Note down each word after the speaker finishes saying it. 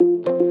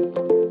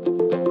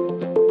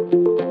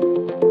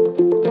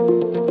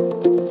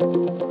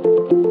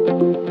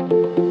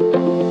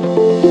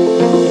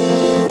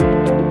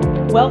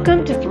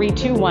Welcome to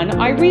 321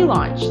 I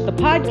Relaunch, the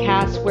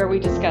podcast where we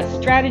discuss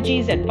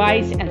strategies,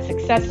 advice, and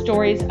success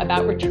stories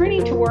about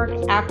returning to work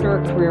after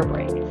a career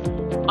break.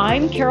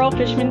 I'm Carol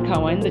Fishman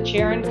Cohen, the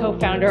chair and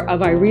co-founder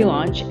of I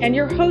Relaunch, and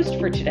your host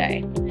for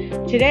today.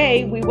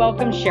 Today, we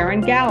welcome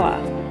Sharon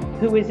Gala,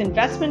 who is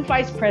Investment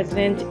Vice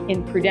President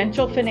in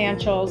Prudential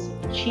Financial's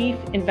Chief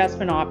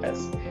Investment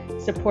Office,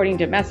 supporting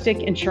domestic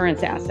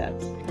insurance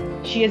assets.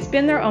 She has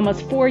been there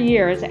almost 4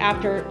 years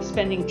after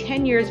spending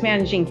 10 years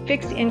managing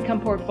fixed income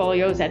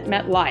portfolios at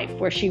MetLife,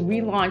 where she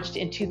relaunched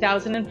in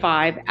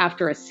 2005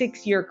 after a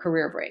 6-year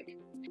career break.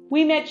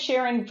 We met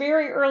Sharon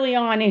very early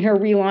on in her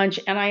relaunch,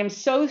 and I am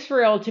so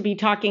thrilled to be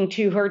talking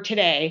to her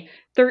today,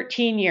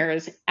 13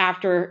 years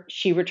after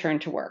she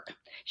returned to work.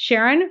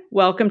 Sharon,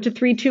 welcome to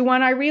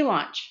 321 I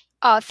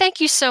Relaunch. Thank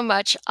you so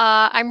much.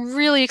 I'm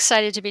really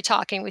excited to be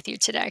talking with you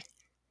today.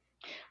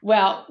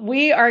 Well,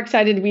 we are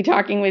excited to be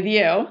talking with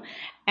you.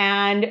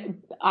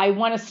 And I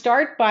want to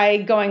start by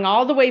going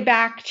all the way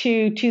back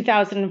to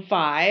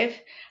 2005.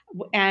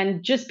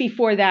 And just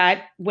before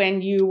that,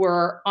 when you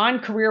were on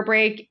career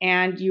break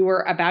and you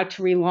were about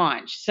to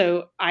relaunch.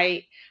 So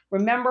I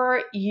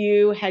remember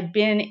you had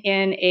been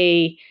in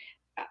a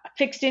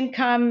fixed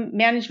income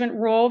management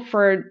role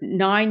for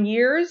 9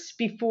 years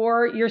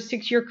before your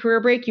 6-year career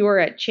break. You were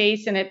at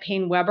Chase and at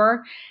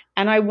PaineWebber.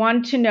 And I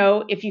want to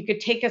know if you could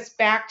take us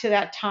back to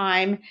that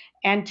time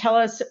and tell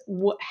us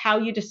how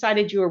you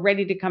decided you were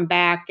ready to come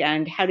back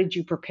and how did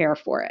you prepare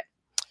for it?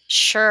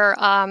 Sure.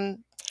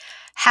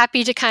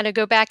 Happy to kind of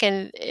go back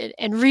and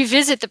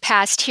revisit the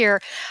past here.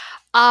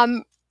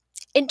 In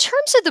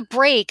terms of the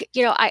break,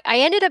 I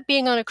ended up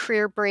being on a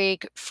career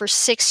break for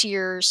 6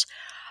 years.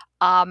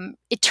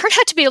 It turned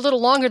out to be a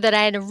little longer than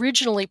I had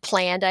originally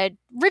planned. I had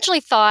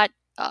originally thought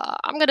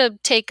I'm going to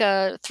take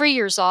 3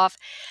 years off.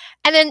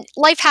 And then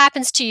life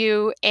happens to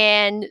you,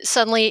 and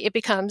suddenly it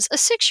becomes a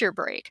 6-year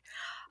break.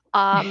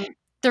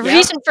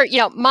 Reason for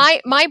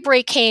my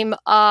break came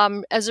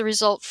as a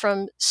result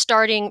from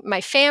starting my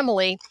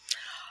family.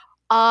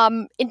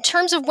 In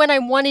terms of when I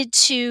wanted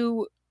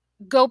to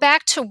go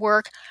back to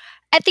work,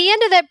 at the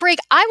end of that break,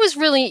 I was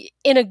really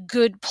in a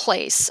good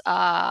place.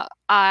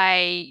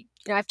 I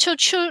have two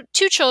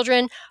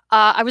children.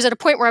 I was at a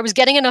point where I was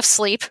getting enough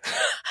sleep,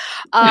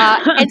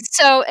 and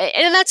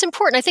that's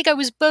important. I think I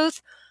was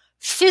both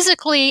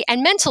physically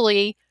and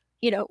mentally,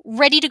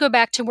 ready to go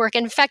back to work,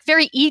 and in fact,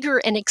 very eager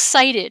and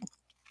excited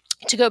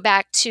to go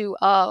back to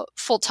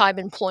full-time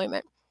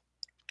employment.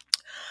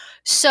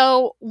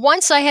 So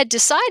once I had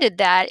decided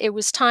that it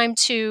was time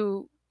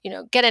to,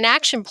 get an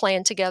action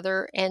plan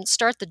together and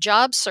start the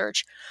job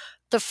search,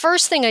 the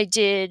first thing I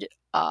did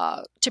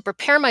to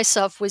prepare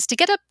myself was to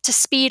get up to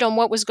speed on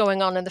what was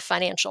going on in the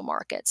financial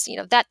markets.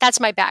 That's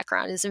my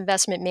background, is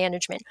investment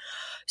management.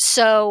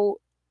 So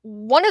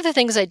one of the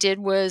things I did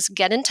was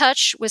get in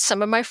touch with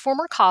some of my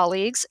former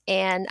colleagues,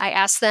 and I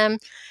asked them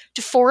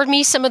to forward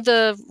me some of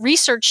the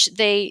research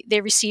they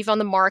receive on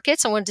the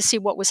markets. I wanted to see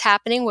what was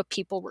happening, what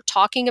people were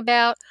talking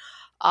about.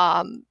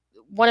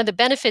 One of the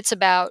benefits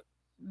about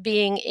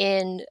being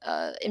in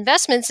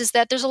investments is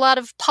that there's a lot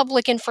of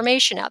public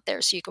information out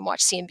there. So you can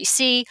watch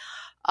CNBC,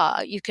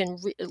 you can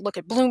look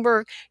at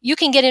Bloomberg, you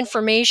can get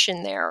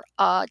information there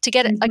to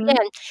get, again,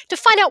 to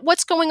find out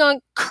what's going on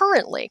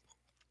currently.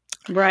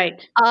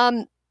 Right.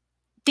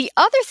 The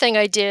other thing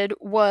I did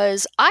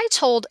was I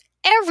told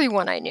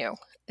everyone I knew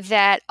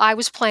that I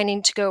was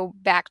planning to go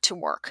back to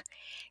work.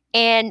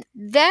 And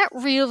that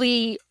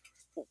really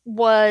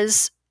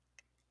was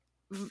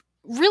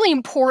really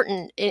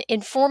important in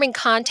forming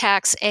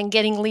contacts and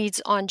getting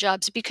leads on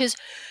jobs, because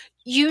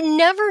you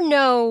never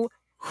know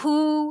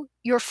who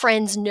your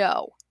friends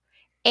know.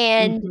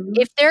 And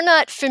if they're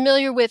not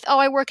familiar with,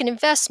 I work in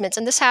investments,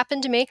 and this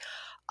happened to me,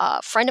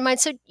 a friend of mine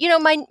said,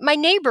 my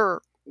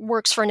neighbor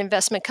works for an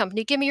investment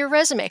company, give me your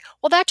resume.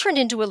 Well, that turned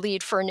into a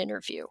lead for an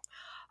interview.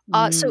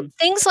 So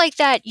things like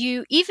that,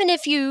 even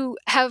if you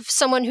have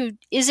someone who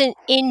isn't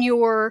in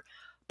your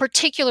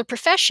particular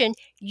profession,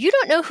 you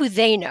don't know who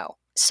they know.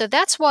 So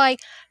that's why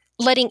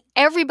letting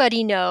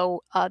everybody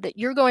know that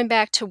you're going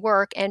back to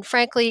work, and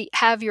frankly,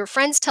 have your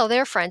friends tell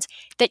their friends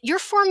that you're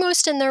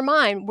foremost in their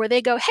mind, where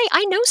they go, hey,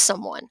 I know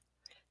someone,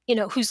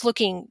 who's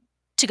looking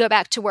to go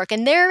back to work,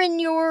 and they're in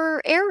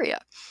your area.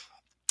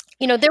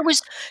 There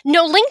was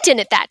no LinkedIn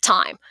at that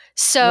time.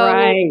 So,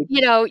 right.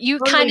 You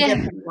kind of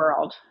different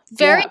world.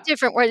 Very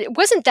different world. It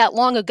wasn't that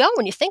long ago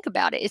when you think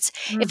about it. It's,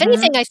 if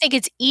anything, I think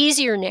it's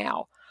easier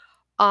now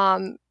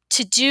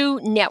to do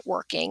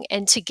networking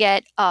and to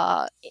get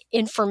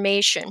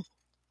information.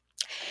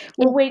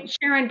 Well, wait,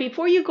 Sharon,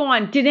 before you go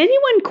on, did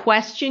anyone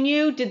question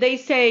you? Did they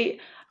say,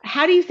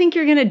 how do you think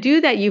you're going to do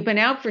that? You've been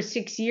out for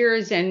 6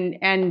 years and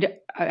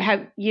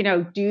have,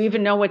 do you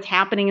even know what's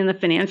happening in the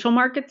financial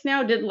markets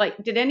now?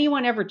 Did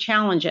anyone ever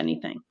challenge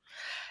anything?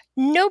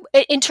 No,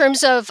 in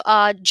terms of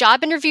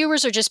job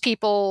interviewers, or just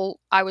people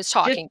I was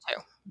talking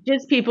to?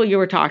 Just people you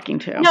were talking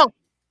to.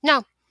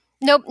 No,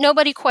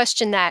 nobody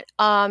questioned that.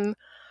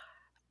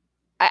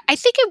 I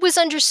think it was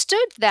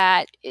understood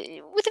that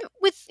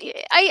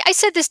I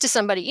said this to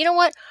somebody, you know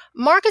what,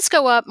 markets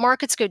go up,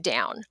 markets go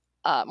down.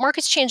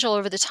 Markets change all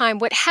over the time.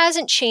 What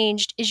hasn't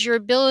changed is your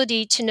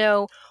ability to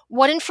know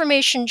what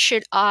information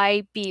should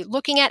I be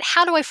looking at?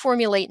 How do I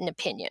formulate an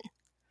opinion?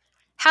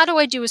 How do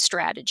I do a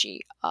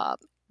strategy?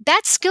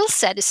 That skill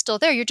set is still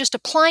there. You're just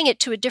applying it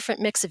to a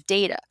different mix of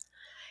data.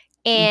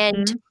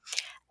 And Mhm.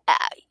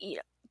 you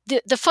know,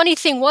 the funny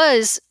thing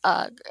was,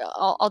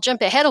 I'll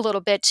jump ahead a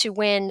little bit to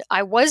when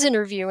I was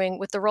interviewing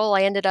with the role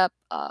I ended up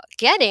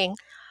getting.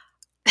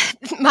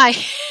 My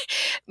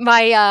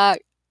my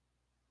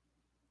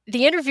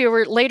the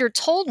interviewer later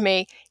told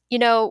me, you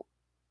know,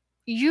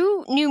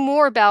 you knew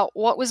more about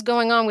what was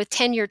going on with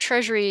 10-year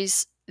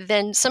treasuries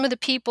than some of the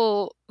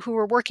people who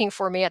were working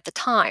for me at the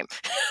time.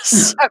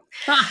 So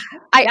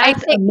I That's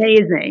think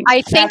amazing.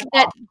 I think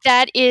That's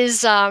that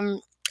is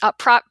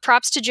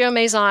props to Joe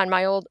Maison,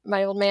 my old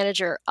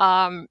manager.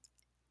 That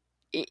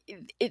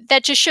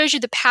just shows you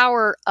the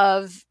power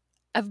of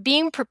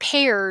being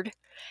prepared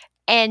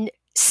and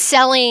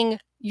selling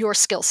your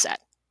skill set.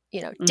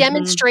 You know, Mhm.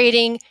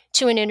 demonstrating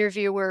to an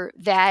interviewer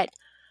that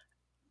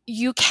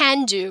you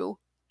can do,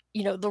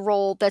 you know, the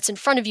role that's in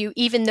front of you,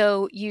 even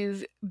though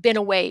you've been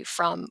away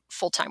from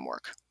full-time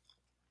work.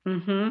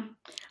 Mhm.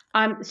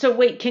 So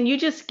wait, can you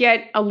just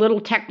get a little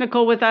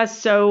technical with us?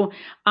 So,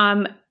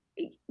 um,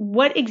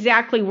 what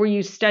exactly were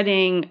you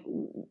studying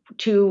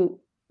to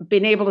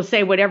been able to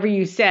say whatever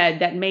you said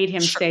that made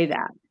him Sure. say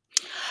that?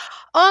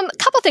 A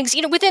couple things.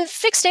 You know, within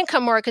fixed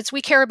income markets,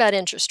 we care about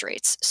interest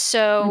rates.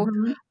 So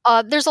Mhm.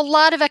 there's a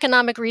lot of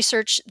economic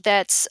research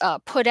that's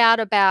put out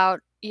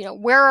about, you know,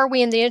 where are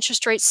we in the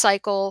interest rate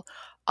cycle?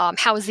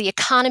 How is the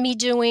economy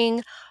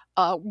doing?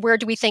 Where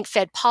do we think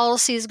Fed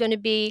policy is going to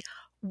be?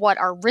 What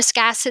are risk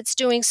assets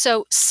doing?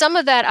 So some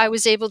of that I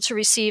was able to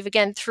receive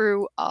again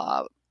through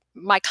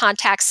my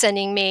contacts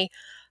sending me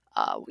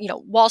you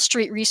know, Wall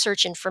Street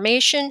research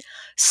information.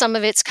 Some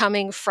of it's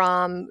coming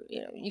from,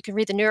 you know, you can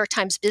read the New York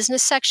Times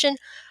business section.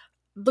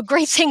 The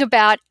great thing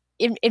about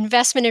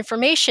investment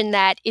information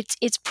that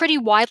it's pretty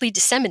widely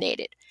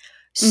disseminated.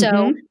 So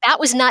Mhm. that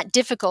was not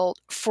difficult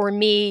for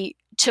me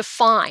to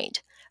find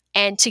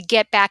and to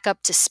get back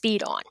up to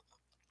speed on.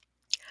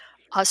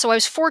 So I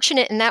was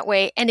fortunate in that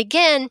way. And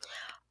again,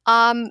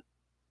 um,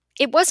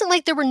 it wasn't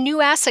like there were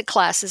new asset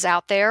classes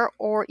out there,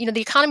 or you know,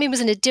 the economy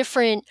was in a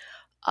different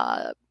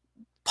uh,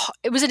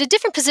 it was in a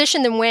different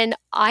position than when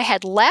I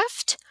had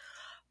left.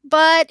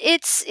 But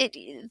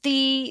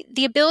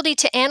the ability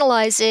to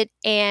analyze it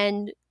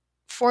and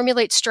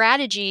formulate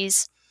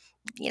strategies.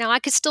 You know, I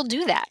could still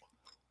do that.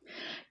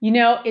 You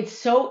know, it's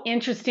so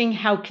interesting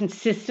how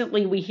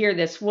consistently we hear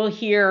this. We'll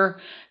hear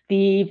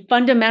the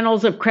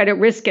fundamentals of credit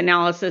risk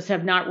analysis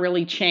have not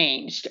really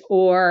changed,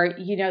 or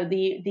you know,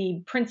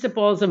 the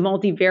principles of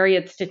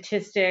multivariate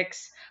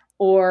statistics,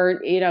 or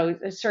you know,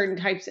 certain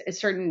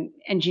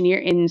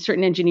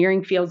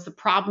engineering fields, the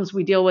problems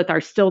we deal with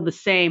are still the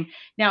same.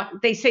 Now,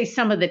 they say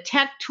some of the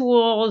tech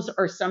tools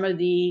or some of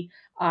the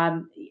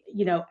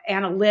you know,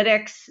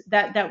 analytics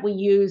that we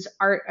use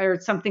are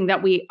something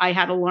that I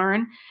had to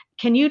learn.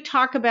 Can you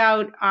talk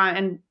about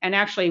and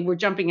actually we're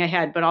jumping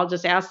ahead, but I'll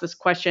just ask this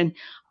question.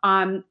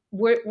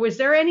 Was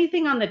there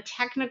anything on the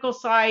technical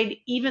side,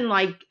 even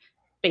like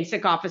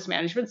basic office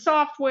management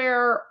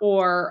software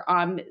or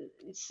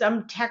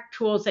some tech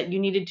tools that you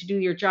needed to do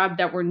your job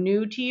that were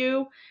new to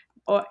you?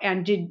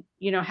 And did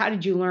you know how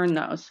did you learn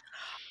those?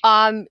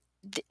 Um,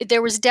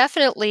 there was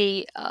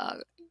definitely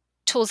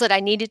tools that I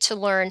needed to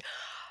learn.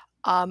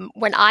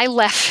 When I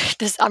left,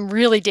 this I'm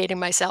really dating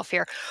myself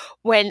here.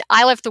 When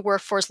I left the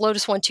workforce,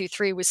 Lotus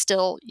 123 was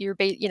still you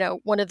know,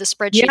 one of the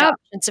spreadsheet Yep,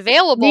 options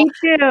available. me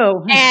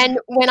too. And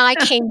when I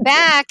came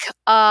back,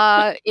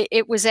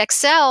 it was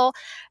Excel.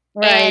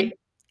 And Right.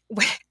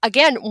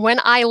 again, when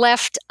I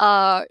left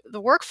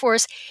the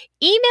workforce,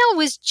 email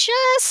was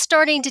just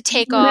starting to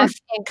take off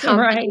in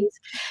Right. companies.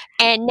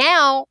 And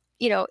now,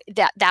 you know,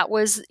 that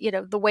was, you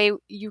know, the way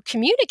you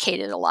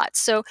communicated a lot.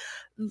 So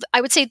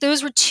I would say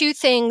those were two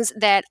things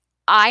that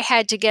I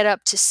had to get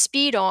up to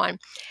speed on.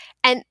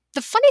 And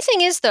the funny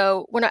thing is,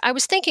 though, when I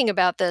was thinking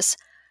about this,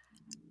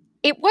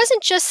 it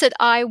wasn't just that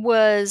I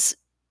was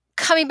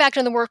coming back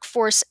into the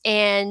workforce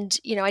and,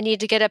 you know, I needed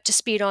to get up to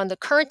speed on the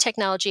current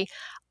technology.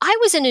 I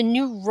was in a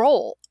new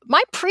role.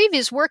 My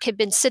previous work had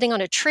been sitting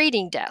on a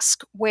trading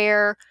desk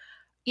where,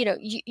 you know,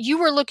 you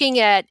were looking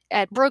at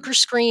broker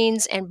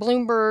screens and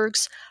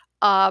Bloomberg's.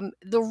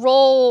 The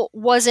role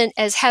wasn't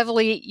as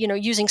heavily, you know,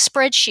 using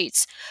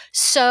spreadsheets.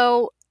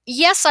 So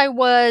yes, I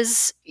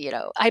was, you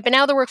know, I'd been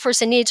out of the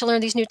workforce and needed to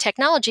learn these new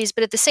technologies,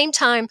 but at the same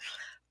time,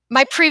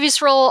 my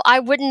previous role,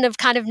 I wouldn't have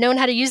kind of known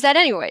how to use that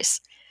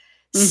anyways.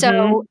 So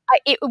Mhm.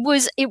 it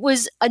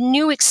was a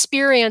new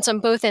experience on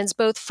both ends,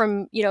 both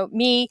from, you know,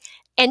 me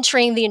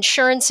entering the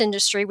insurance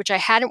industry, which I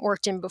hadn't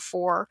worked in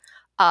before,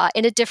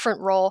 in a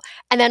different role,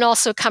 and then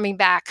also coming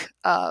back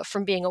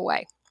from being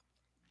away.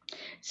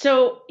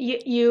 So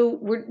you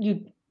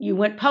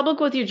went public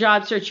with your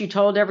job search. You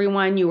told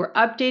everyone you were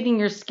updating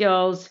your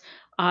skills.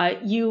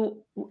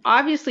 you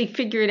obviously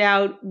figured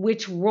out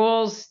which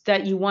roles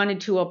that you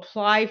wanted to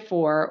apply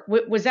for.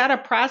 Was that a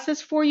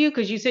process for you?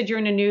 Because you said you're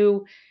in a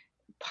new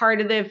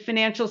part of the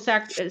financial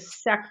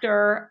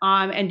sector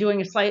and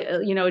doing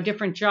a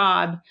different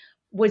job.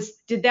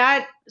 Did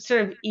that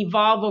sort of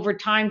evolve over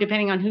time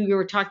depending on who you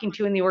were talking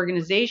to in the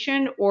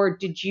organization, or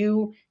did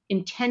you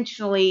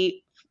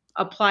intentionally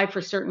apply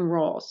for certain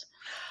roles?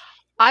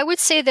 I would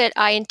say that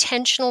I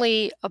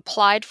intentionally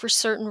applied for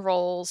certain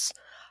roles.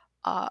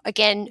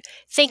 Again,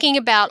 thinking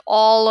about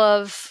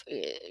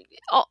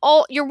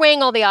you're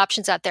weighing all the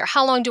options out there.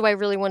 How long do I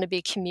really want to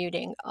be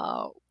commuting?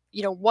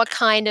 What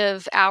kind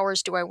of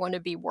hours do I want to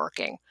be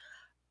working?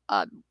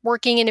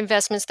 Working in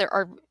investments,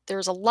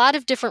 there's a lot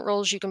of different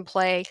roles you can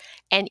play,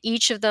 and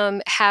each of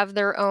them have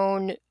their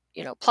own,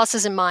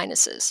 pluses and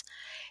minuses.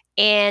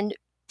 And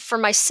for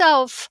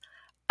myself,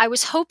 I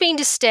was hoping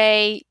to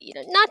stay,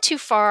 not too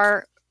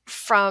far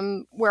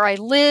from where I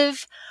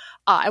live.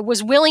 I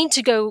was willing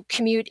to go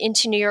commute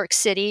into New York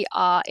City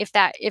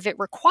if it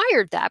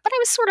required that, but I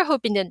was sort of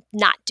hoping to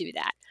not do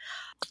that.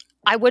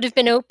 I would have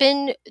been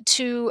open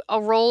to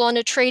a role on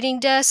a trading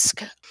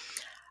desk.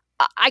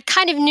 I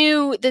kind of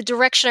knew the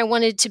direction I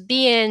wanted to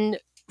be in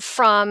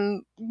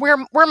from where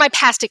my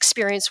past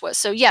experience was.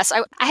 So yes,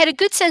 I had a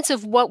good sense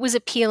of what was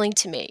appealing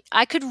to me.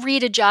 I could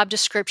read a job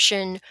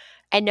description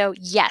and know,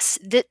 yes,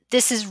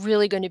 this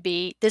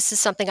is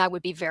something I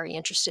would be very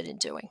interested in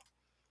doing.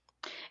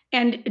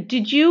 And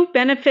did you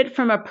benefit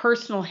from a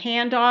personal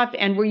handoff?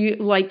 And were you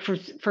like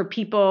from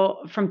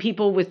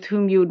people with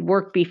whom you had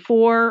worked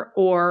before,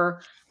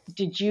 or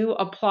did you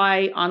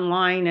apply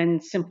online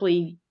and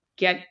simply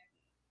get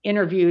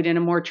interviewed in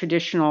a more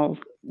traditional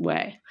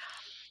way?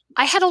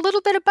 I had a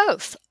little bit of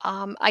both.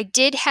 I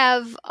did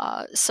have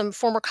some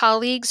former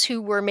colleagues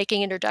who were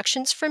making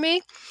introductions for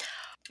me.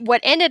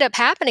 What ended up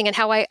happening and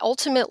how I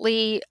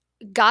ultimately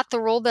got the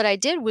role that I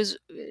did was,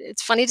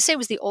 it's funny to say,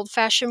 was the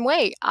old-fashioned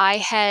way. I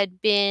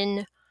had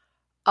been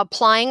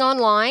applying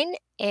online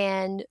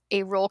and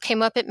a role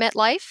came up at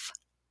MetLife.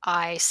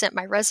 I sent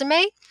my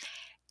resume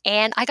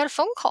and I got a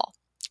phone call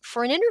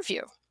for an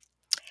interview.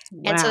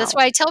 Wow. And so that's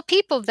why I tell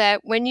people that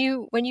when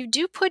you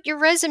do put your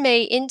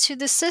resume into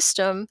the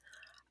system,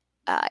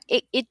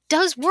 it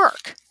does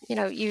work.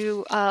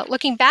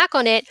 Looking back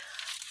on it,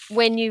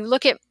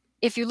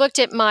 if you looked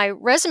at my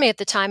resume at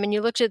the time and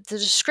you looked at the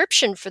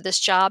description for this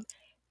job,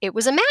 it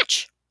was a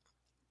match.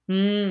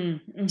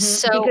 Mm-hmm.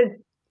 So,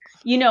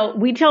 because,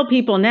 we tell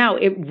people now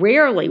it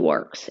rarely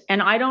works.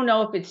 And I don't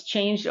know if it's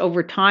changed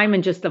over time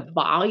and just the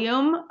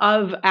volume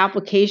of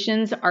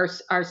applications are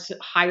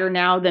higher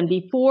now than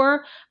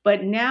before.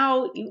 But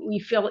now we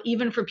feel,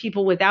 even for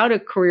people without a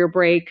career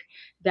break,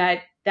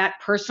 that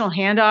personal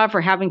handoff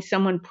or having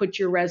someone put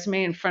your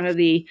resume in front of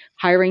the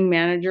hiring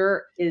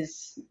manager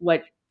is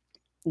what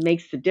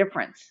makes the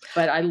difference.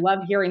 But I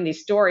love hearing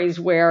these stories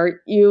where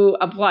you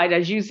applied,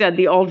 as you said,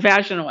 the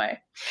old-fashioned way.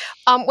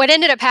 What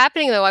ended up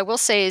happening, though, I will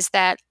say, is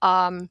that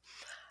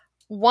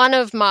one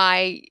of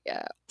my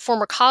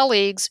former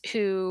colleagues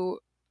who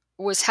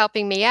was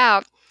helping me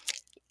out,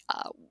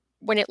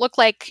 when it looked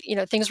like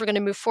things were going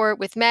to move forward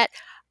with Met,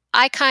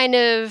 I kind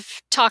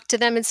of talked to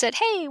them and said,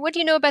 "Hey, what do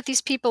you know about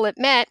these people at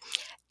Met?"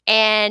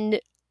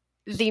 And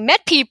the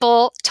Met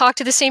people talked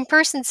to the same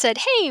person and said,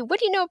 "Hey, what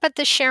do you know about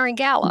this Sharon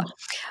Galla?"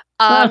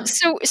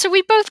 So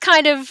we both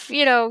kind of,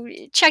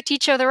 checked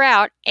each other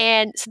out.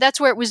 And so that's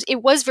where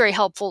it was very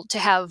helpful to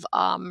have,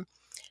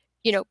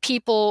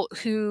 people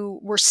who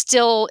were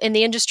still in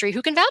the industry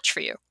who can vouch for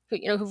you,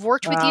 who've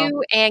worked with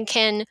you and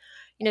can,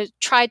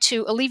 try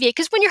to alleviate.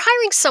 Because when you're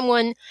hiring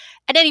someone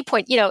at any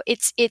point,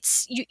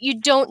 it's you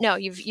don't know.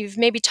 You've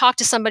maybe talked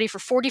to somebody for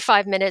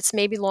 45 minutes,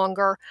 maybe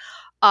longer,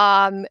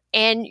 and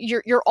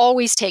you're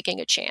always taking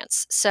a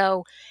chance.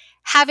 So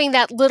having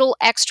that little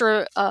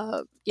extra,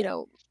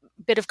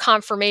 bit of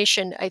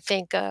confirmation, I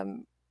think,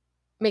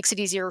 makes it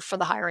easier for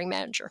the hiring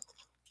manager.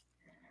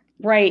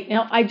 Right.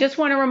 Now, I just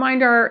want to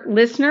remind our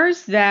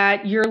listeners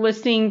that you're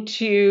listening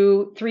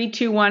to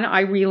 321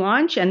 I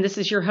Relaunch, and this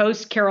is your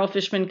host, Carol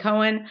Fishman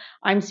Cohen.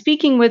 I'm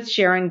speaking with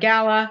Sharon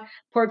Galla,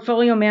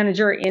 portfolio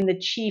manager in the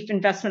Chief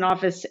Investment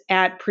Office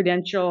at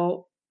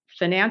Prudential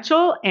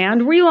Financial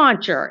and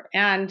Relauncher.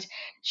 And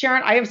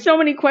Sharon, I have so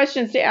many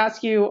questions to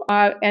ask you,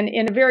 and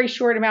in a very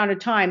short amount of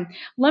time.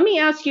 Let me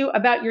ask you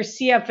about your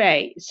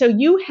CFA. So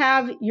you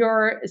have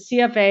your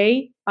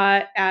CFA,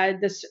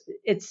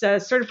 it's a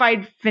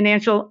Certified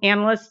Financial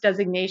Analyst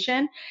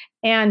designation,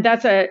 and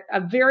that's a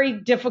very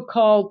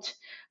difficult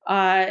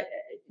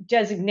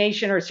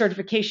designation or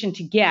certification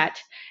to get.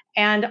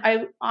 And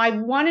I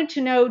wanted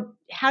to know,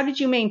 how did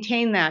you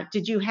maintain that?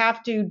 Did you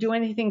have to do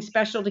anything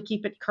special to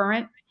keep it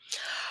current?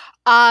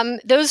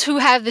 Those who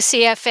have the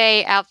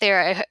CFA out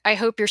there, I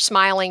hope you're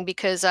smiling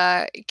because,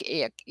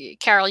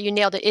 Carol, you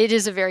nailed it. It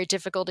is a very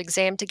difficult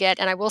exam to get.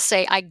 And I will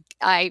say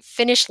I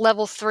finished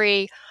level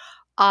 3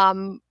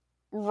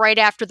 right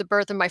after the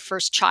birth of my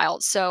first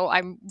child. So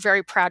I'm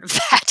very proud of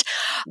that.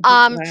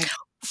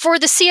 For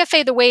the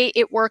CFA, the way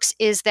it works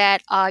is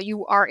that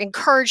you are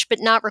encouraged but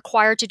not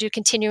required to do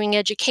continuing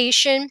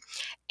education,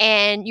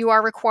 and you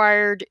are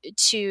required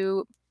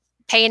to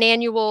pay an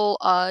annual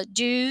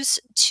dues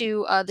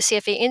to the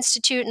CFA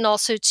Institute, and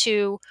also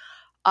to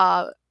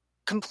uh,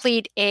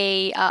 complete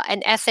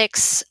an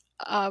ethics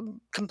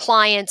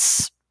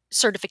compliance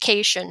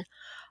certification.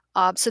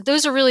 So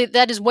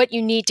that is what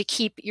you need to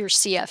keep your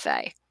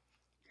CFA.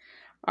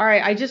 All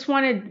right, I just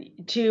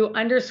wanted to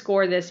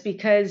underscore this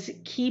because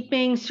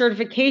keeping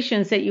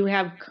certifications that you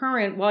have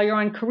current while you're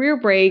on career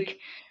break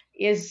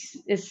is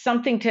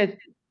something to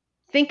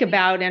think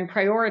about and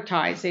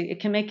prioritize. It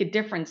can make a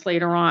difference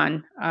later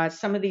on.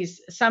 Some of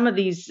these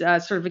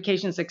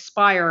certifications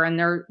expire and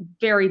they're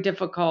very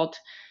difficult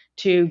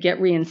to get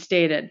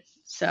reinstated.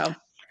 So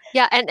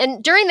Yeah,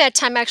 and during that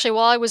time, actually,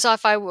 while I was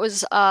off, I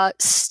was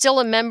still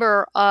a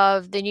member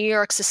of the New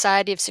York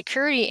Society of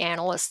Security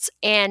Analysts,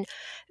 and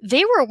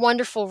they were a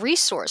wonderful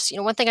resource.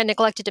 One thing I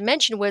neglected to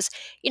mention was,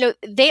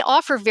 they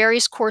offer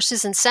various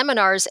courses and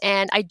seminars,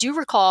 and I do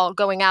recall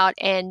going out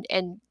and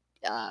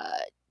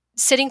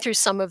sitting through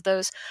some of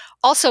those.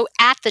 Also,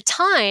 at the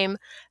time,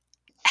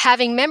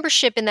 having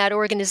membership in that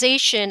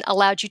organization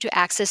allowed you to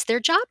access their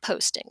job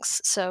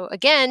postings. So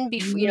again,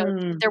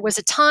 there was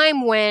a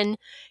time when,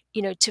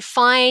 to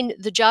find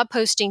the job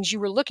postings you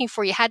were looking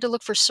for, you had to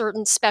look for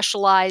certain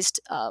specialized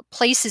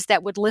places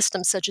that would list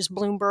them, such as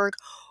Bloomberg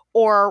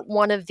or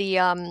one of the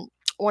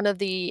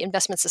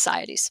investment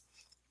societies.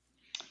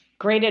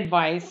 Great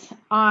advice.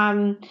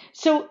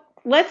 So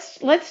let's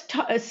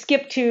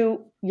skip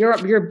to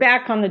you're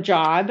back on the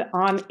job.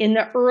 In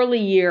the early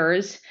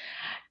years,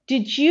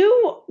 did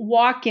you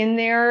walk in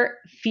there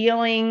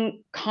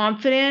feeling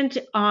confident?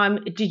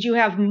 Did you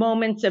have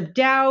moments of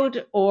doubt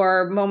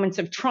or moments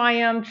of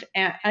triumph,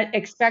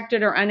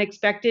 expected or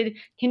unexpected?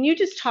 Can you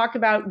just talk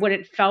about what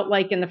it felt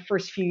like in the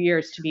first few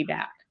years to be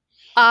back?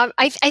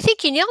 I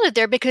think you nailed it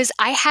there, because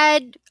I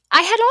had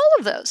all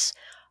of those.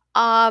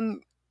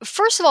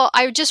 First of all,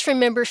 I just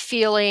remember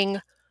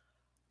feeling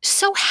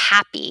so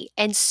happy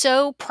and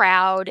so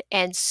proud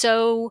and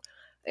so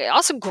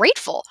also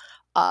grateful.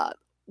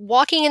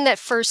 Walking in that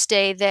first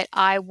day, that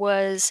I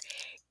was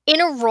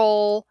in a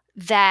role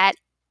that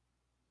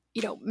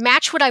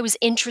matched what I was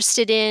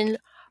interested in.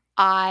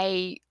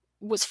 I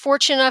was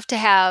fortunate enough to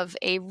have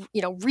a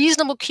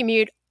reasonable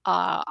commute.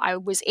 I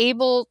was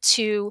able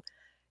to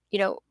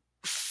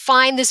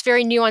find this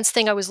very nuanced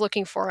thing I was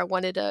looking for. I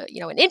wanted an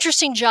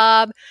interesting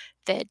job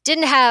that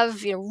didn't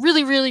have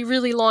really, really,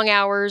 really long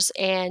hours,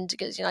 and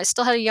because I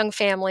still had a young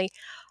family,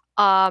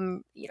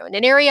 in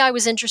an area I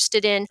was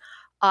interested in,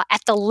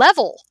 at the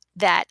level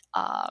that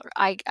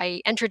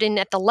I entered in,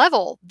 at the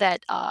level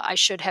that I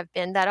should have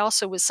been. That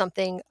also was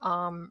something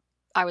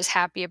I was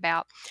happy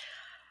about.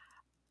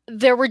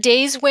 There were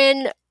days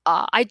when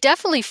I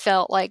definitely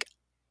felt like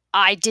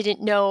I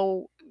didn't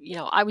know,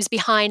 I was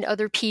behind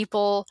other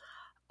people,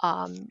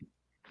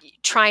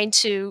 trying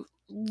to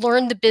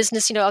learn the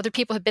business. Other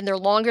people have been there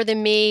longer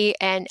than me,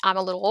 and I'm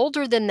a little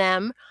older than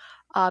them,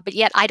 but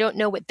yet I don't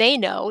know what they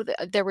know.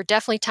 There were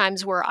definitely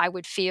times where I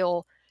would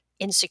feel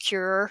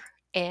insecure,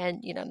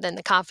 and then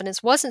the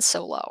confidence wasn't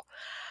so low.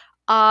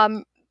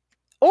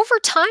 Over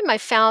time, I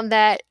found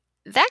that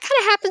kind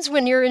of happens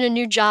when you're in a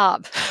new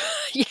job.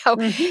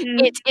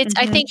 It's.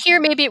 I think here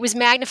maybe it was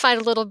magnified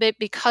a little bit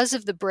because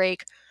of the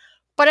break,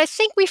 but I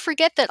think we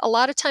forget that a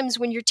lot of times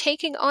when you're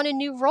taking on a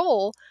new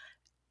role,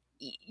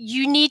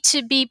 you need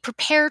to be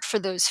prepared for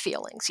those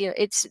feelings.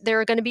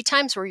 There are going to be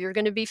times where you're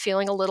going to be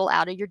feeling a little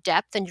out of your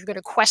depth, and you're going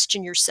to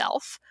question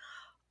yourself.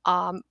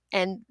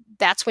 And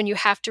that's when you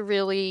have to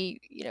really,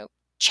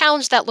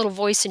 challenge that little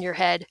voice in your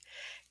head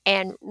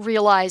and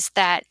realize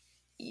that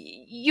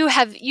you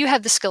have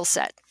the skill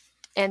set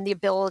and the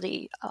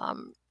ability.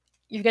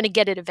 You're going to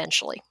get it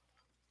eventually.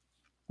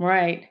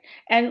 Right.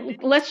 And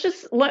let's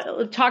just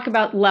talk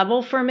about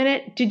level for a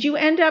minute. Did you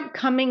end up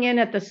coming in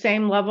at the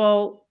same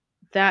level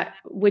that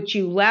which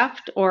you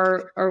left,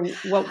 or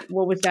what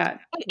was that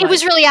like? It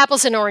was really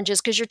apples and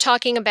oranges, because you're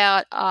talking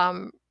about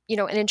an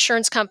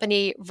insurance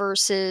company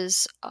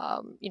versus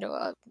a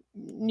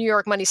New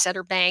York money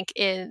center bank,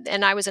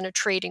 and I was in a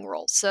trading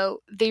role.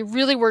 So they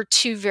really were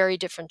two very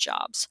different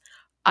jobs.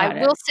 I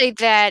will say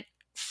that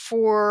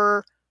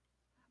for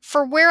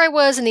where I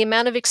was and the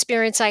amount of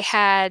experience I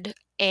had,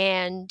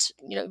 and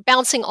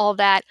balancing all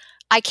that,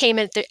 I came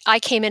in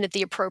at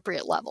the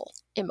appropriate level,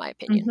 in my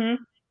opinion.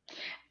 Mm-hmm.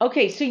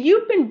 Okay, so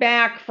you've been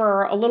back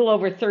for a little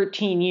over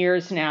 13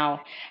 years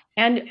now.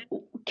 And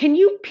can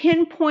you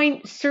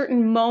pinpoint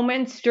certain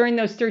moments during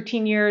those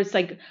 13 years,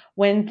 like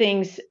when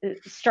things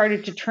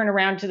started to turn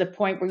around to the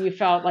point where you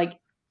felt like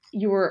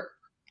you were,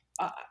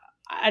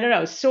 I don't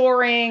know,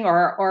 soaring,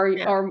 or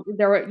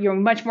you're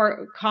much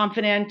more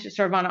confident,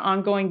 sort of on an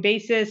ongoing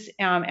basis,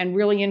 and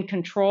really in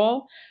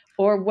control?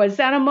 Or was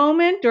that a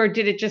moment, or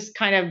did it just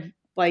kind of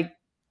like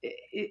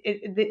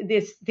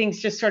these things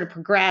just sort of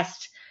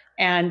progressed,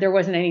 and there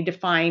wasn't any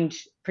defined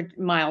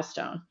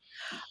milestone?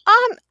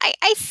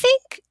 I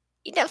think,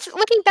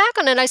 looking back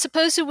on it, I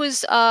suppose it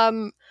was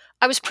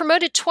I was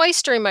promoted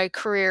twice during my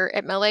career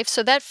at MetLife.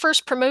 So that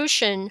first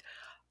promotion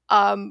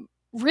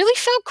really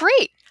felt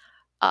great.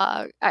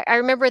 I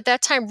remember at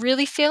that time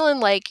really feeling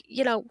like,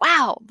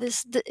 wow,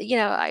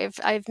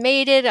 I've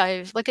made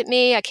it. Look at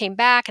me. I came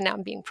back and now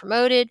I'm being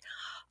promoted.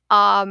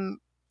 Um,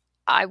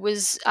 I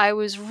was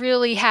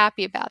really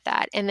happy about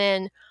that. And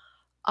then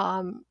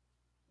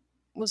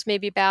was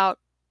maybe about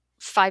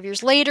 5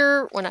 years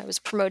later when I was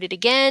promoted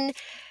again,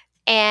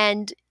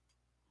 and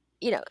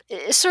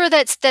sort of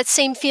that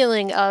same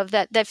feeling of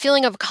that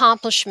feeling of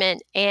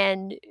accomplishment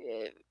and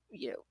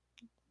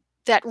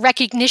that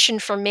recognition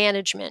from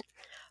management,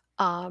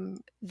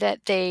 that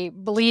they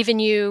believe in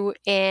you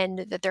and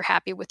that they're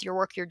happy with your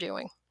work you're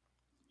doing.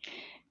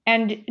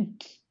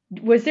 And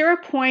was there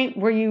a point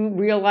where you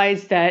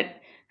realized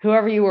that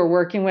whoever you were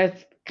working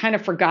with kind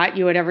of forgot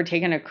you had ever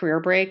taken a career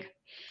break?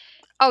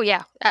 Oh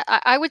yeah,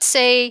 I would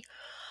say,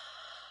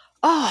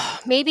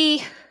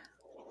 maybe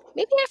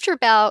after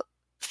about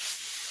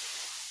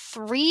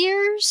 3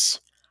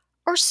 years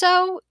or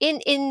so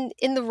in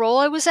the role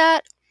I was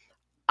at.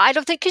 I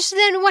don't think, because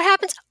then what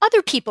happens?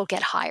 Other people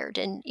get hired,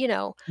 and you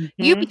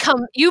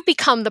Mm-hmm.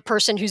 become the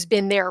person who's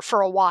been there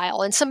for a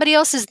while, and somebody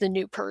else is the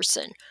new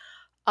person.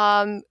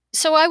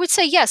 So I would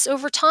say yes.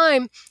 Over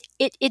time,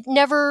 it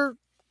never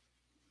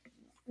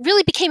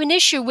really became an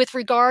issue with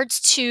regards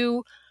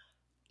to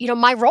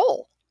my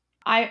role.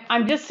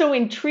 I'm just so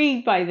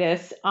intrigued by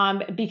this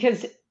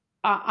because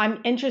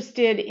I'm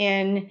interested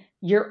in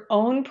your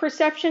own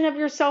perception of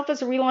yourself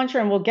as a relauncher,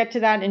 and we'll get to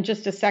that in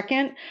just a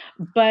second.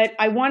 But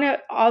I want to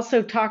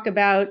also talk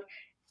about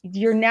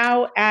you're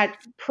now at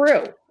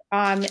Pru,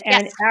 Yes.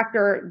 and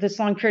after this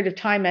long period of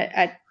time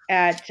at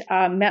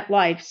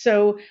MetLife.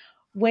 So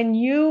when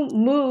you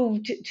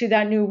moved to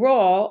that new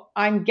role,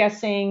 I'm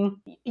guessing,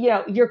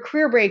 your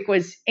career break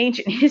was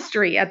ancient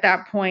history at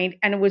that point,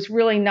 and it was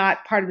really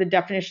not part of the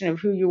definition of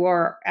who you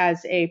are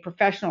as a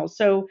professional.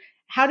 So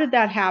how did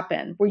that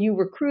happen? Were you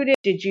recruited?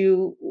 Did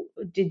you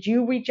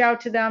reach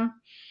out to them?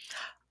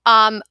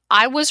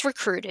 I was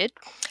recruited,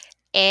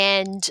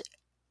 and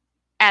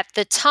at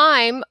the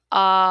time,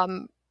 I'd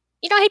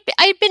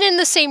been in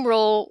the same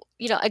role,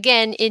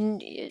 again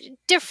in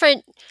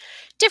different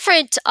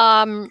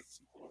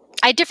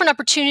I had different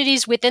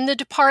opportunities within the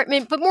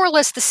department, but more or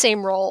less the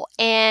same role.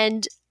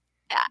 And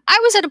I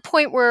was at a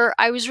point where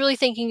I was really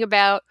thinking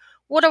about,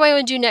 what do I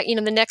want to do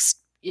next,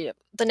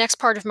 the next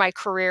part of my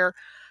career.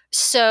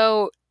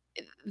 So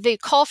the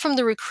call from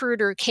the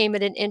recruiter came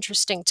at an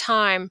interesting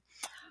time.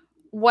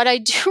 What I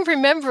do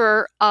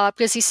remember,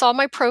 because he saw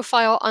my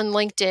profile on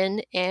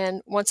LinkedIn,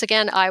 and once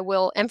again, I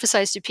will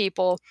emphasize to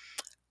people,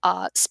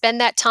 spend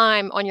that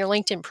time on your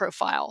LinkedIn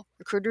profile.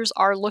 Recruiters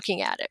are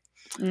looking at it.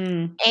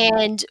 Mm.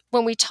 And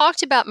when we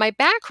talked about my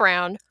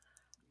background,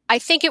 I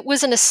think it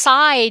was an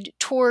aside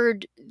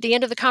toward the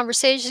end of the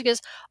conversation. He goes,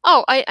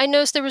 "Oh, I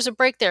noticed there was a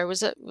break there.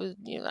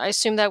 I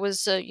assume that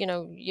was,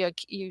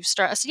 you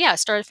start." I said, "Yeah, I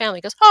started a family."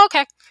 He goes, "Oh,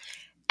 okay,"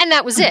 and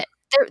that was it.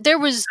 There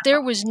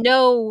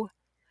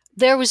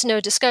was no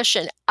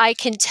discussion. I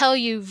can tell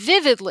you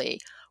vividly,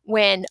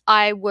 when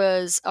I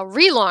was a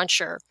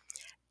relauncher,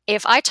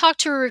 if I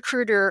talked to a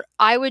recruiter,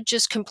 I would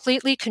just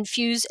completely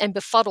confuse and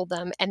befuddle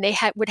them, and they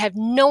would have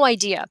no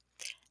idea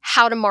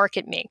how to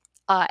market me.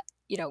 Uh,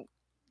 you know,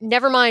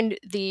 Never mind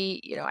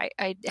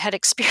I had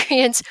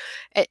experience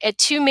at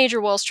two major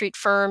Wall Street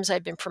firms.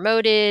 I'd been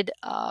promoted.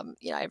 I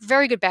have a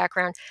very good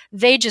background.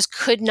 They just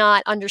could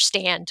not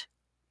understand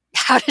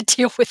how to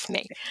deal with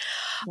me.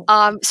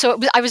 So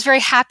I was very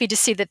happy to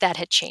see that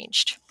had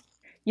changed.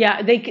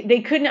 Yeah,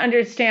 they couldn't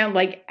understand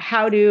like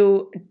how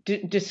to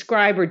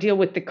describe or deal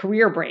with the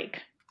career break,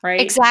 right?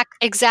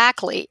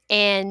 Exactly.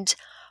 And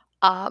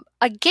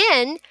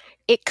again,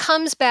 it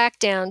comes back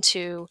down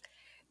to,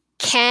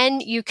 can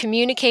you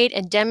communicate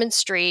and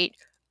demonstrate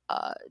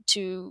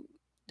to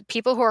the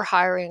people who are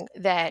hiring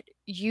that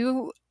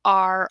you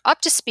are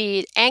up to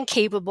speed and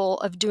capable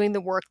of doing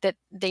the work that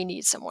they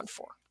need someone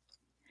for?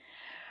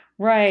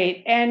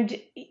 Right. And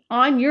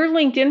on your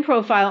LinkedIn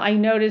profile, I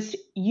noticed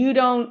you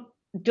don't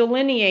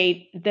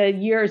delineate the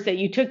years that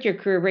you took your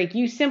career break.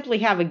 You simply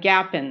have a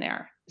gap in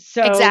there.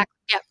 So Exactly.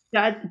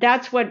 Yeah.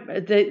 that's what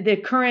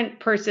the current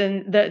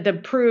person,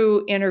 the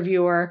Pru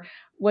interviewer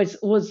was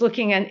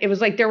looking at. It was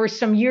like there were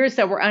some years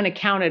that were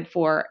unaccounted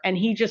for, and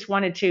he just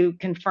wanted to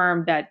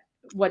confirm that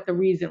what the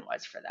reason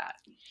was for that.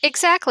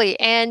 Exactly.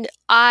 And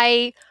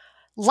I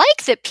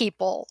like that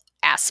people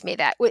ask me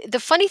that.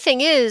 The funny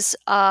thing is,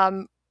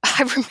 I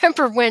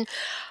remember when,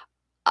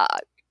 uh,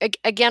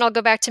 again, I'll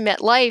go back to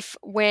MetLife,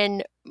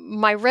 when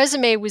my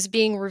resume was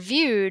being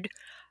reviewed.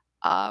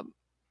 Uh,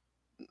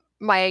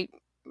 my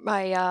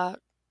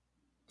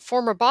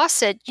former boss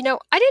said,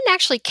 I didn't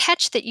actually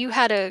catch that you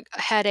had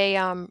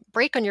a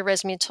break on your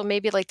resume until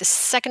maybe like the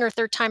second or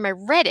third time I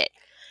read it.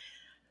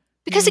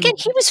 Because again,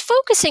 he was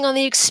focusing on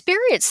the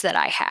experience that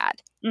I had.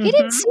 He didn't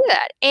Mm-hmm. see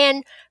that.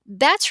 And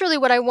that's really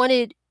what I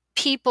wanted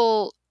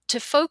people to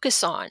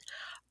focus on.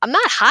 I'm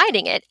not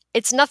hiding it.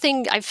 It's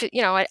nothing.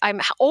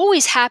 I'm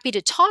always happy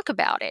to talk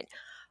about it.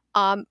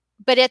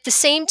 But at the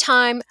same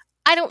time,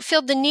 I don't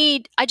feel the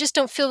need. I just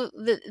don't feel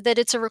that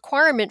it's a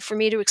requirement for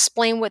me to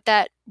explain what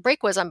that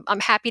break was. I'm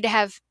happy to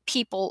have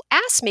people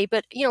ask me,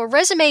 but a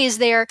resume is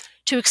there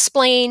to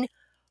explain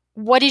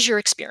what is your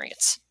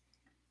experience.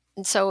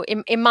 And so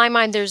in my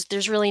mind,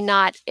 there's really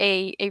not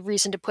a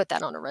reason to put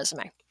that on a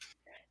resume.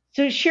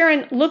 So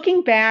Sharon,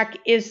 looking back,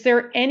 is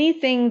there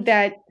anything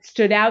that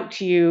stood out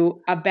to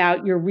you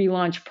about your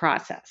relaunch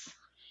process?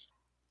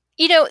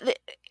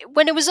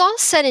 When it was all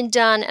said and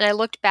done and I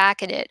looked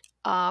back at it,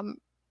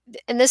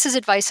 and this is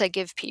advice I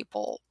give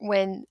people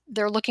when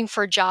they're looking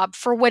for a job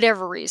for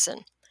whatever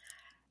reason.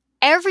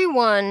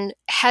 Everyone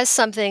has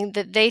something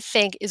that they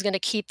think is going to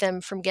keep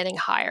them from getting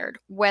hired,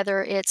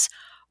 whether it's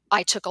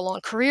I took a long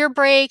career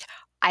break,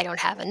 I don't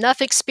have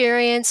enough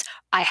experience,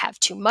 I have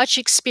too much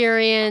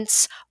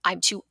experience,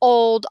 I'm too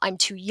old, I'm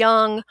too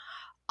young.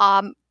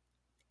 You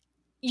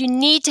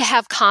need to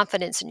have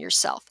confidence in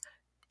yourself.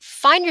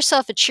 Find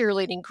yourself a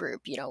cheerleading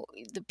group.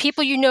 The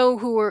people who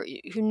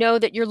know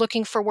that you're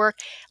looking for work,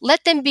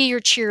 let them be your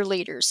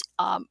cheerleaders.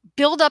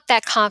 Build up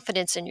that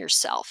confidence in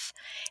yourself,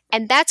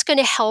 and that's going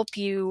to help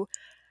you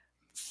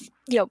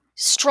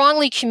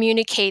strongly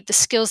communicate the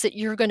skills that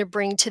you're going to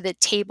bring to the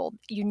table.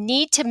 You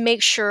need to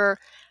make sure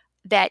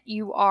that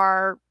you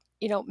are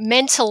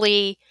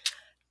mentally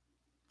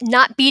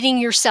not beating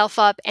yourself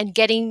up and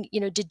getting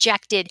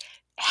dejected.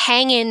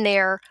 Hang in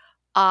there.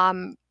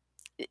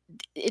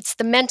 It's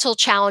the mental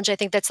challenge. I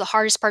think that's the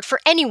hardest part for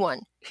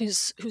anyone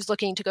who's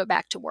looking to go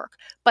back to work.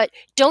 But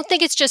don't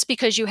think it's just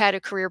because you had a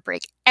career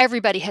break.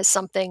 Everybody has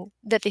something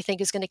that they think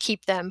is going to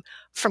keep them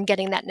from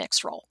getting that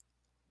next role.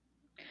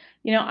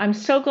 I'm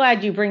so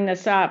glad you bring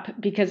this up,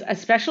 because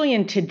especially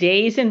in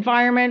today's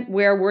environment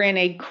where we're in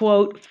a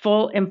quote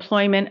full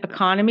employment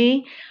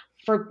economy,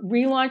 for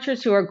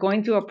relaunchers who are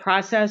going through a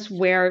process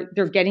where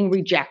they're getting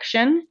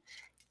rejection,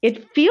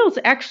 it feels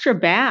extra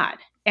bad.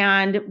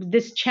 And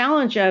this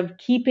challenge of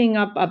keeping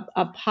up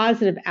a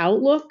positive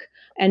outlook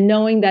and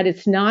knowing that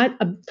it's not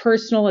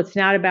personal, it's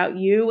not about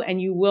you, and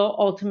you will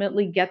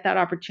ultimately get that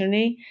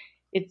opportunity.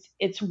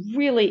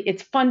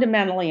 It's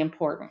fundamentally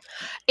important.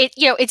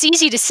 It's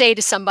easy to say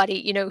to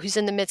somebody, who's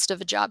in the midst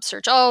of a job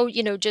search,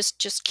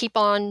 just keep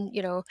on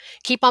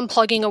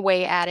plugging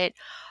away at it.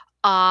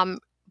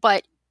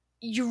 But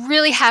you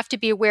really have to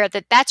be aware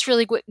that that's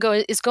really what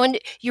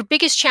your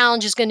biggest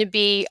challenge is going to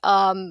be,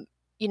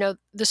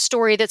 the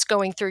story that's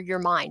going through your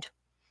mind.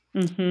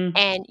 Mm-hmm.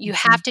 And you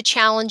have to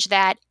challenge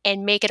that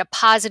and make it a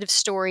positive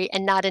story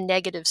and not a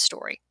negative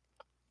story.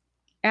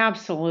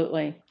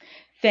 Absolutely.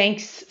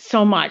 Thanks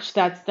so much.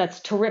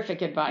 That's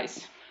terrific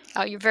advice.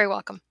 Oh, you're very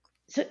welcome.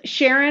 So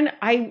Sharon,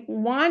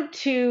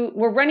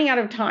 we're running out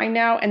of time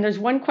now, and there's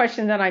one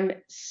question that I'm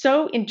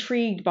so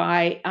intrigued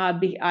by.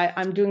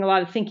 I'm doing a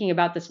lot of thinking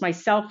about this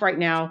myself right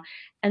now,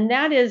 and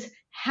that is,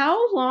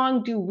 how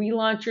long do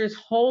relaunchers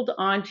hold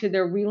on to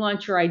their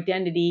relauncher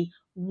identity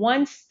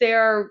once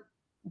they're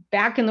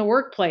back in the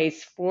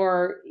workplace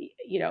for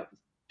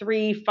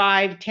 3,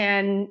 5,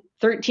 10,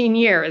 13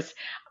 years?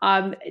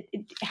 How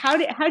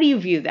do you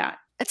view that?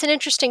 That's an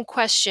interesting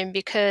question,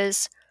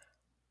 because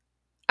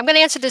I'm going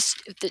to answer this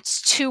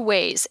two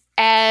ways.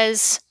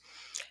 As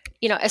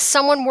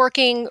someone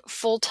working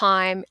full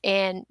time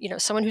and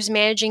someone who's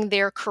managing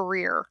their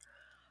career,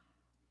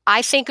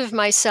 I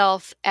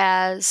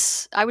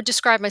would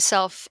describe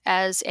myself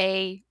as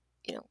a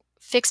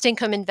fixed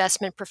income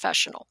investment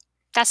professional.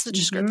 That's the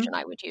description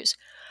I would use.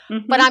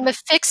 Mm-hmm. But I'm a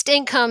fixed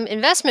income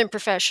investment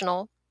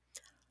professional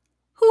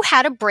who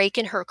had a break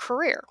in her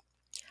career.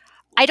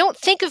 I don't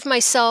think of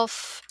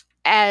myself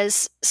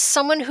as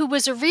someone who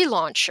was a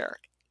relauncher.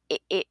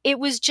 It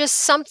was just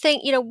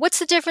something, what's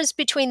the difference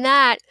between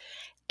that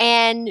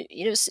and,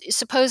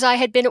 suppose I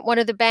had been at one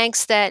of the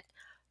banks that,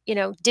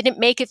 didn't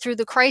make it through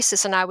the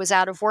crisis and I was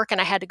out of work and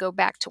I had to go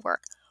back to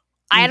work.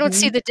 I don't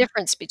see the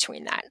difference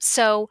between that.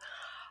 So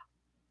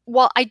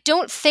while I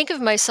don't think of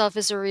myself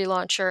as a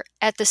relauncher,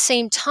 at the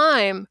same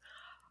time,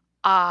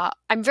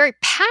 I'm very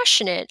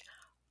passionate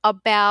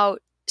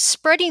about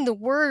spreading the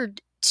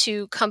word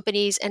to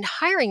companies and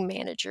hiring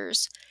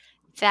managers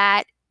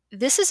that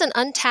this is an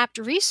untapped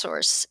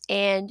resource.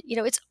 And,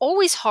 it's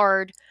always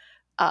hard,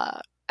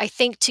 I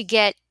think, to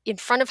get in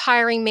front of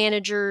hiring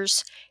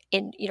managers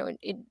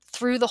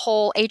through the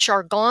whole HR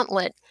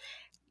gauntlet.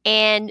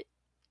 And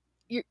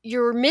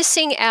you're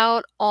missing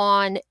out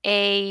on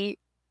an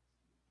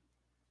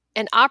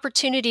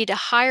opportunity to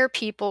hire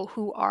people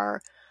who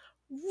are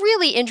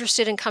really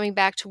interested in coming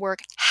back to work,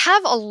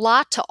 have a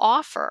lot to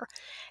offer.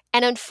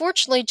 And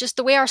unfortunately, just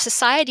the way our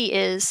society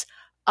is,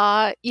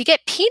 you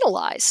get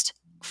penalized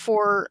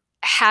for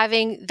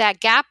having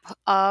that gap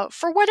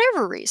for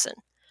whatever reason.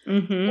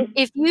 Mm-hmm.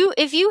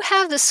 If you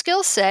have the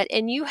skill set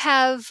and you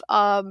have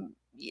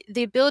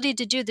the ability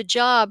to do the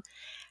job,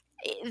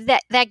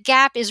 that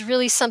gap is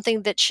really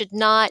something that should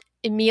not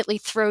immediately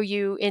throw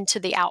you into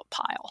the out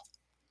pile.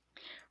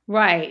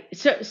 Right.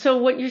 So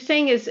what you're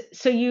saying is,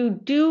 so you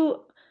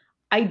do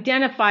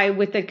identify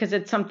with it because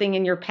it's something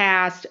in your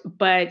past,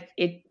 but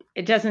it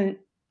doesn't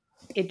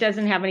it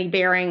doesn't have any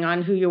bearing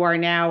on who you are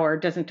now or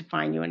doesn't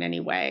define you in any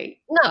way.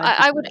 No,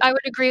 I would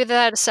agree with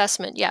that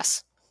assessment.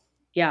 Yes.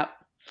 Yeah.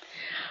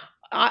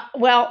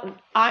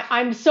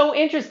 I'm so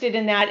interested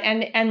in that,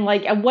 and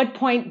like, at what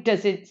point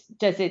does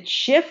it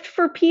shift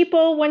for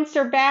people once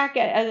they're back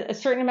at a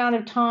certain amount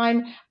of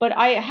time? But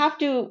I have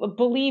to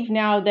believe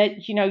now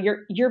that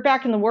you're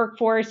back in the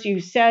workforce. You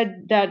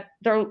said that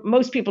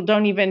most people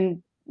don't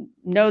even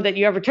know that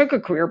you ever took a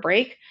career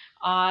break.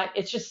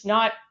 It's just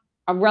not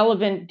a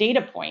relevant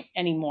data point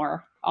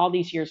anymore all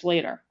these years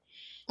later.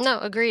 No,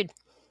 agreed.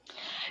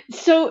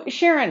 So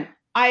Sharon,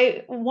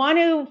 I want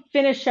to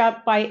finish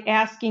up by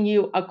asking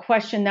you a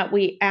question that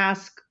we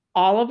ask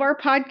all of our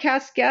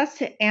podcast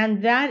guests,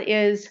 and that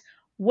is,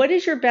 what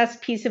is your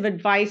best piece of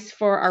advice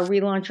for our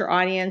relauncher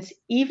audience,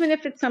 even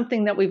if it's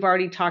something that we've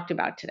already talked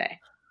about today?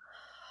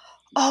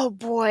 Oh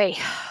boy.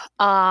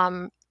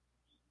 I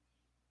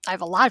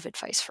have a lot of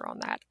advice for on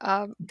that.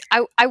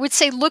 I would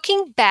say,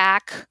 looking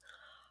back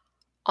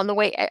on the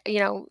way,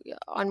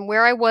 on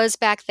where I was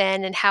back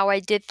then and how I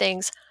did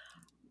things,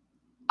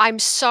 I'm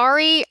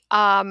sorry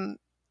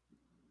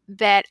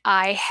that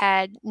I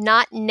had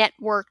not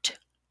networked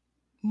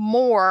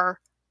more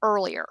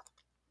earlier.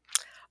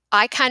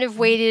 I kind of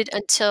waited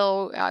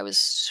until I was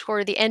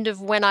sort of the end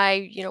of when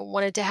I,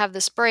 wanted to have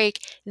this break.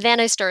 Then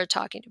I started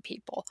talking to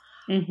people.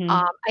 Mm-hmm.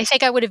 I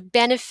think I would have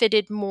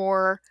benefited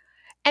more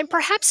and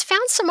perhaps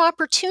found some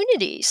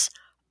opportunities,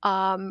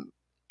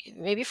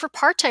 maybe for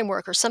part-time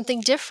work or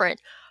something different.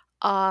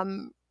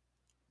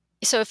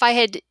 So if I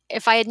had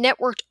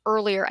networked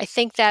earlier, I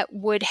think that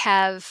would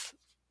have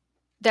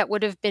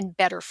been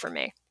better for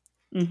me.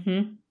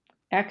 Mm-hmm.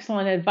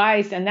 Excellent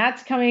advice. And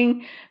that's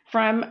coming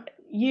from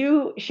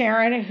you,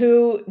 Sharon,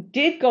 who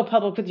did go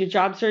public with your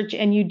job search,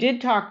 and you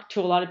did talk to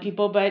a lot of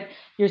people, but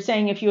you're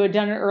saying if you had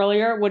done it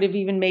earlier, it would have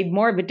even made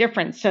more of a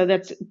difference. So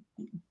that's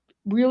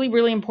really,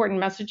 really important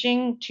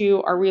messaging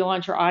to our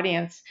relauncher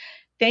audience.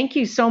 Thank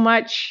you so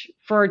much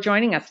for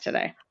joining us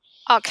today.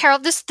 Carol,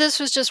 this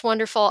was just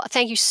wonderful.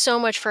 Thank you so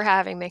much for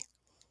having me.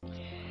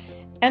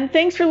 And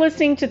thanks for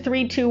listening to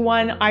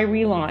 321 I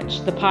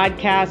Relaunch, the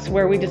podcast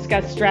where we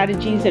discuss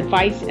strategies,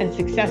 advice, and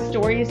success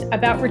stories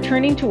about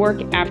returning to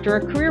work after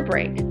a career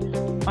break.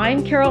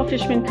 I'm Carol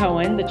Fishman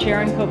Cohen, the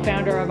chair and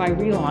co-founder of I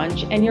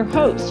Relaunch, and your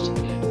host.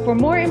 For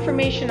more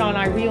information on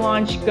I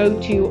Relaunch,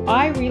 go to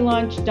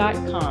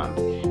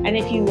irelaunch.com. And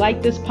if you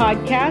like this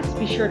podcast,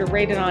 be sure to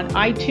rate it on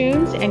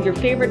iTunes and your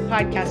favorite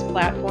podcast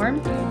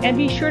platform. And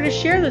be sure to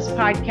share this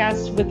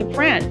podcast with a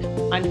friend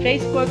on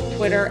Facebook,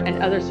 Twitter,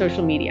 and other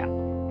social media.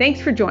 Thanks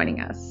for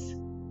joining us.